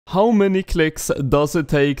How many clicks does it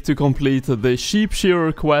take to complete the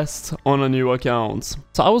Shearer quest on a new account?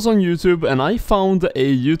 So I was on YouTube and I found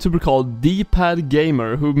a YouTuber called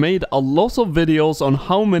Dpadgamer who made a lot of videos on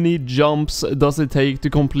how many jumps does it take to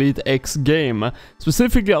complete X game.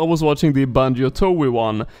 Specifically, I was watching the Banjo-Tooie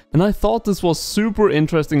one, and I thought this was super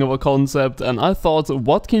interesting of a concept, and I thought,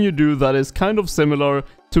 what can you do that is kind of similar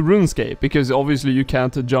to RuneScape? Because obviously you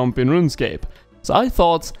can't jump in RuneScape. So I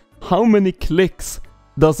thought, how many clicks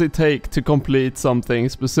does it take to complete something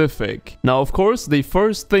specific? Now, of course, the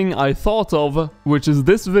first thing I thought of, which is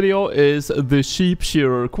this video, is the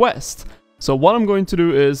Shearer quest. So what I'm going to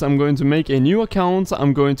do is I'm going to make a new account,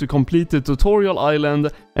 I'm going to complete the tutorial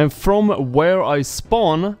island, and from where I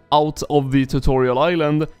spawn out of the tutorial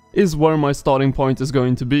island is where my starting point is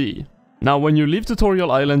going to be. Now, when you leave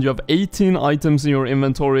Tutorial Island, you have 18 items in your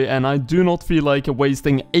inventory, and I do not feel like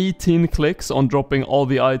wasting 18 clicks on dropping all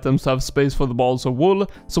the items to have space for the balls of wool.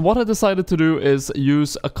 So what I decided to do is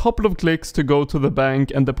use a couple of clicks to go to the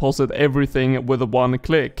bank and deposit everything with one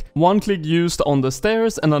click. One click used on the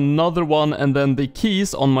stairs and another one, and then the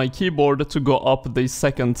keys on my keyboard to go up the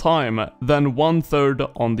second time. Then 1/3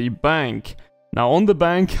 on the bank. Now on the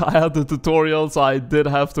bank, I had the tutorial, so I did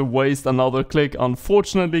have to waste another click,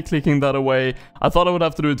 unfortunately clicking that away. I thought I would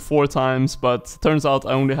have to do it 4 times, but turns out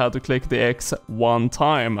I only had to click the X 1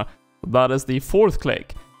 time. That is the 4th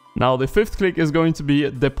click. Now the 5th click is going to be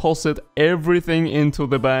deposit everything into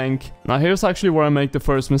the bank. Now here's actually where I make the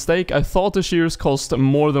first mistake. I thought the shears cost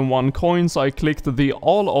more than 1 coin, so I clicked the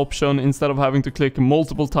all option instead of having to click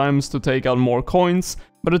multiple times to take out more coins.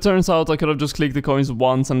 But it turns out I could have just clicked the coins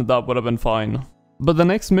once and that would have been fine. But the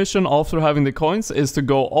next mission after having the coins is to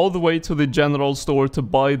go all the way to the general store to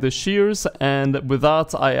buy the shears, and with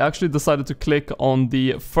that I actually decided to click on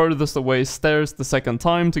the furthest away stairs the second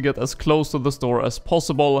time to get as close to the store as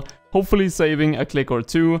possible, hopefully saving a click or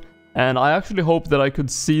 2. And I actually hoped that I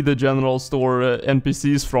could see the general store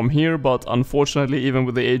NPCs from here, but unfortunately even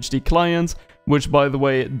with the HD client, which by the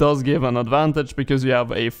way does give an advantage because you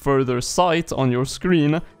have a further sight on your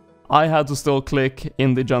screen, I had to still click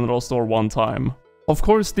in the general store 1 time. Of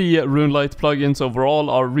course, the RuneLite plugins overall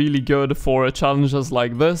are really good for challenges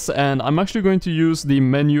like this, and I'm actually going to use the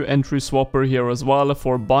menu entry swapper here as well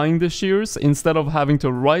for buying the shears. Instead of having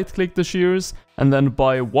to right click the shears and then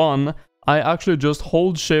buy one, I actually just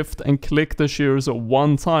hold shift and click the shears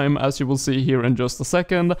 1 time, as you will see here in just a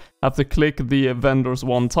second. I have to click the vendors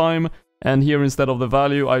 1 time, and here instead of the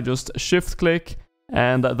value I just shift click,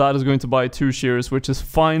 and that is going to buy 2 shears, which is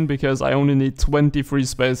fine because I only need 20 free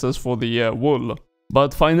spaces for the wool.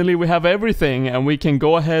 But finally we have everything, and we can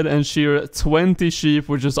go ahead and shear 20 sheep,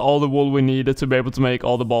 which is all the wool we need to be able to make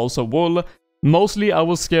all the balls of wool. Mostly I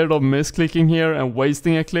was scared of misclicking here and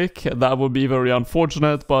wasting a click. That would be very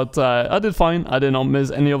unfortunate, but I did fine. I did not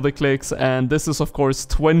miss any of the clicks, and this is of course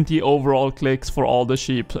 20 overall clicks for all the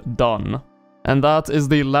sheep done. And that is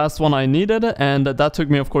the last one I needed, and that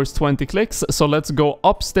took me of course 20 clicks. So let's go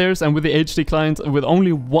upstairs, and with the HD client, with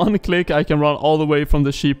only 1 click I can run all the way from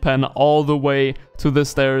the sheep pen all the way to the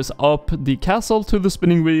stairs, up the castle to the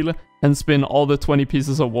spinning wheel, and spin all the 20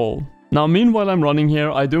 pieces of wool. Now meanwhile I'm running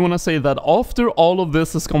here, I do want to say that after all of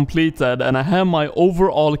this is completed and I have my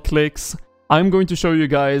overall clicks, I'm going to show you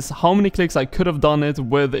guys how many clicks I could have done it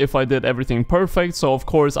with if I did everything perfect. So of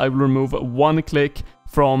course I will remove 1 click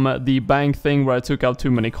from the bank thing where I took out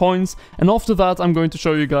too many coins, and after that I'm going to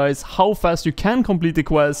show you guys how fast you can complete the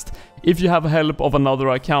quest if you have help of another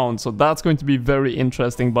account. So that's going to be very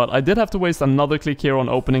interesting, but I did have to waste another click here on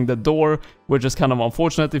opening the door, which is kind of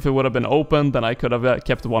unfortunate. If it would have been open, then I could have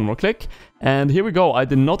kept 1 more click. And here we go, I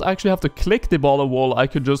did not actually have to click the ball of wool, I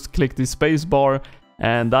could just click the space bar,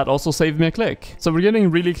 and that also saved me a click. So we're getting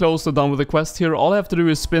really close to done with the quest here. All I have to do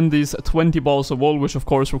is spin these 20 balls of wool, which of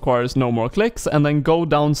course requires no more clicks, and then go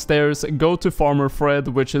downstairs, go to Farmer Fred,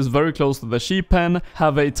 which is very close to the sheep pen,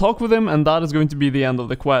 have a talk with him, and that is going to be the end of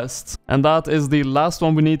the quest. And that is the last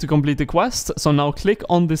one we need to complete the quest. So now click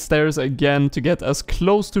on the stairs again to get as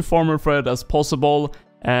close to Farmer Fred as possible,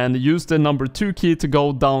 and use the number 2 key to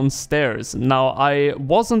go downstairs. Now I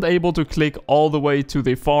wasn't able to click all the way to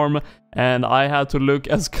the farm, and I had to look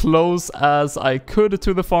as close as I could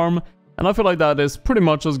to the farm, and I feel like that is pretty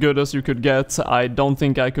much as good as you could get. I don't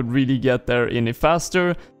think I could really get there any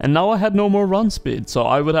faster, and now I had no more run speed, so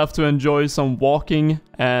I would have to enjoy some walking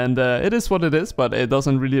and it is what it is, but it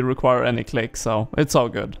doesn't really require any clicks, so it's all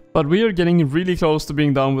good. But we are getting really close to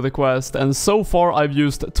being done with the quest, and so far I've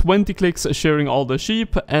used 20 clicks shearing all the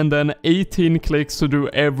sheep, and then 18 clicks to do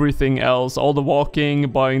everything else, all the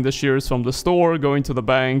walking, buying the shears from the store, going to the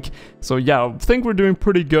bank. So yeah, I think we're doing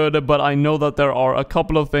pretty good, but I know that there are a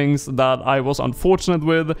couple of things that I was unfortunate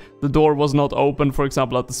with. The door was not open, for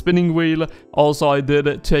example, at the spinning wheel. Also, I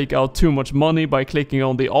did take out too much money by clicking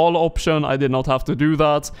on the all option. I did not have to do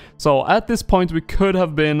that. So at this point, we could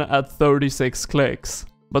have been at 36 clicks.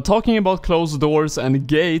 But talking about closed doors and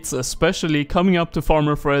gates, especially coming up to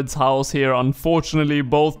Farmer Fred's house here, unfortunately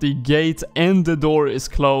both the gate and the door is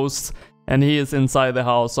closed and he is inside the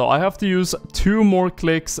house. So I have to use 2 more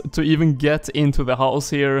clicks to even get into the house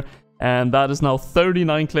here, and that is now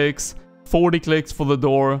 39 clicks, 40 clicks for the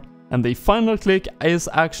door, and the final click is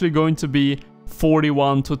actually going to be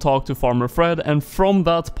 41 to talk to Farmer Fred, and from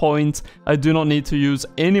that point I do not need to use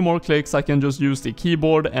any more clicks. I can just use the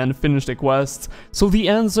keyboard and finish the quest. So the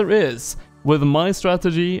answer is, with my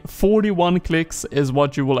strategy, 41 clicks is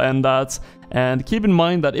what you will end at. And keep in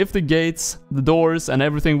mind that if the gates, the doors and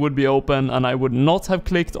everything would be open and I would not have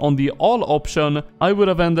clicked on the all option, I would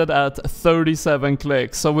have ended at 37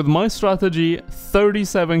 clicks. So with my strategy,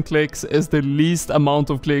 37 clicks is the least amount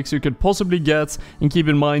of clicks you could possibly get. And keep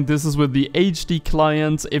in mind, this is with the HD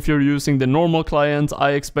client. If you're using the normal client,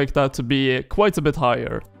 I expect that to be quite a bit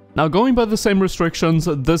higher. Now, going by the same restrictions,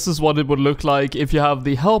 this is what it would look like if you have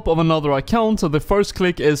the help of another account. So the first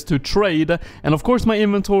click is to trade, and of course my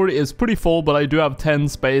inventory is pretty full, but I do have 10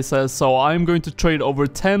 spaces, so I'm going to trade over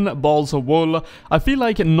 10 balls of wool. I feel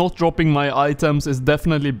like not dropping my items is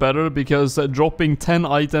definitely better, because dropping 10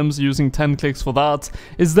 items using 10 clicks for that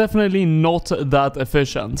is definitely not that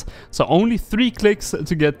efficient. So only 3 clicks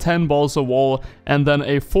to get 10 balls of wool, and then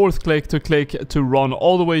a 4th click to run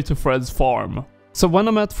all the way to Fred's farm. So when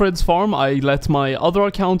I'm at Fred's farm, I let my other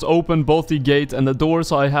account open both the gate and the door,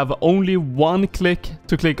 so I have only 1 click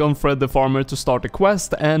to click on Fred the farmer to start the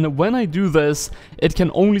quest, and when I do this, it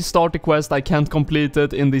can only start the quest. I can't complete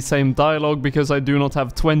it in the same dialogue because I do not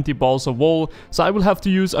have 20 balls of wool, so I will have to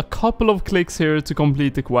use a couple of clicks here to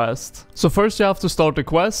complete the quest. So first you have to start the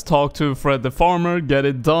quest, talk to Fred the farmer, get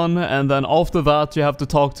it done, and then after that you have to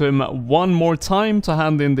talk to him 1 more time to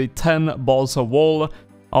hand in the 10 balls of wool.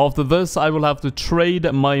 After this, I will have to trade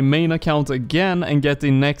my main account again and get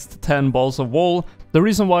the next 10 balls of wool. The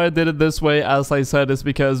reason why I did it this way, as I said, is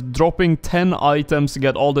because dropping 10 items to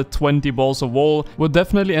get all the 20 balls of wool would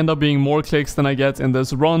definitely end up being more clicks than I get in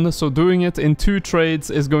this run, so doing it in 2 trades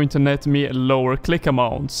is going to net me lower click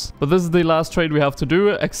amounts. But this is the last trade we have to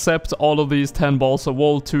do, accept all of these 10 balls of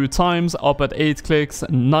wool 2 times, up at 8 clicks,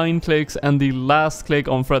 9 clicks, and the last click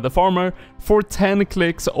on Fred the farmer for 10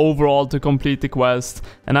 clicks overall to complete the quest.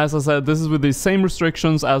 And as I said, this is with the same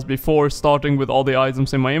restrictions as before, starting with all the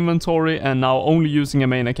items in my inventory and now only using a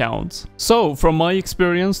main account. So from my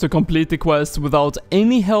experience, to complete the quest without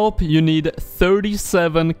any help, you need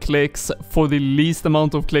 37 clicks for the least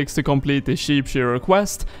amount of clicks to complete the sheep shearer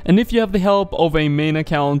quest, and if you have the help of a main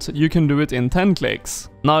account, you can do it in 10 clicks.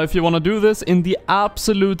 Now, if you want to do this in the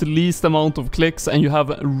absolute least amount of clicks and you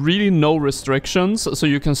have really no restrictions, so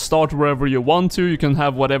you can start wherever you want to, you can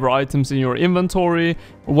have whatever items in your inventory,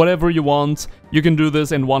 whatever you want, you can do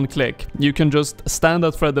this in 1 click. You can just stand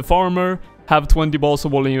at Fred the farmer, have 20 balls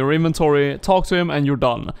of wool in your inventory, talk to him, and you're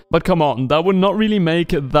done. But come on, that would not really make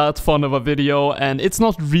that fun of a video, and it's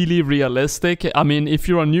not really realistic. I mean, if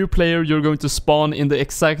you're a new player, you're going to spawn in the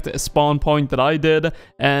exact spawn point that I did,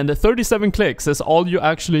 and 37 clicks is all you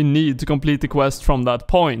actually need to complete the quest from that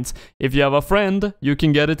point. If you have a friend, you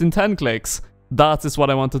can get it in 10 clicks. That is what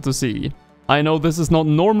I wanted to see. I know this is not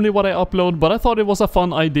normally what I upload, but I thought it was a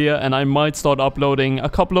fun idea, and I might start uploading a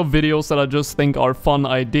couple of videos that I just think are fun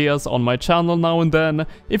ideas on my channel now and then.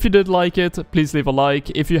 If you did like it, please leave a like.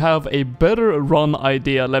 If you have a better run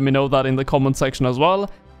idea, let me know that in the comment section as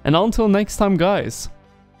well. And until next time, guys,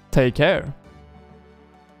 take care.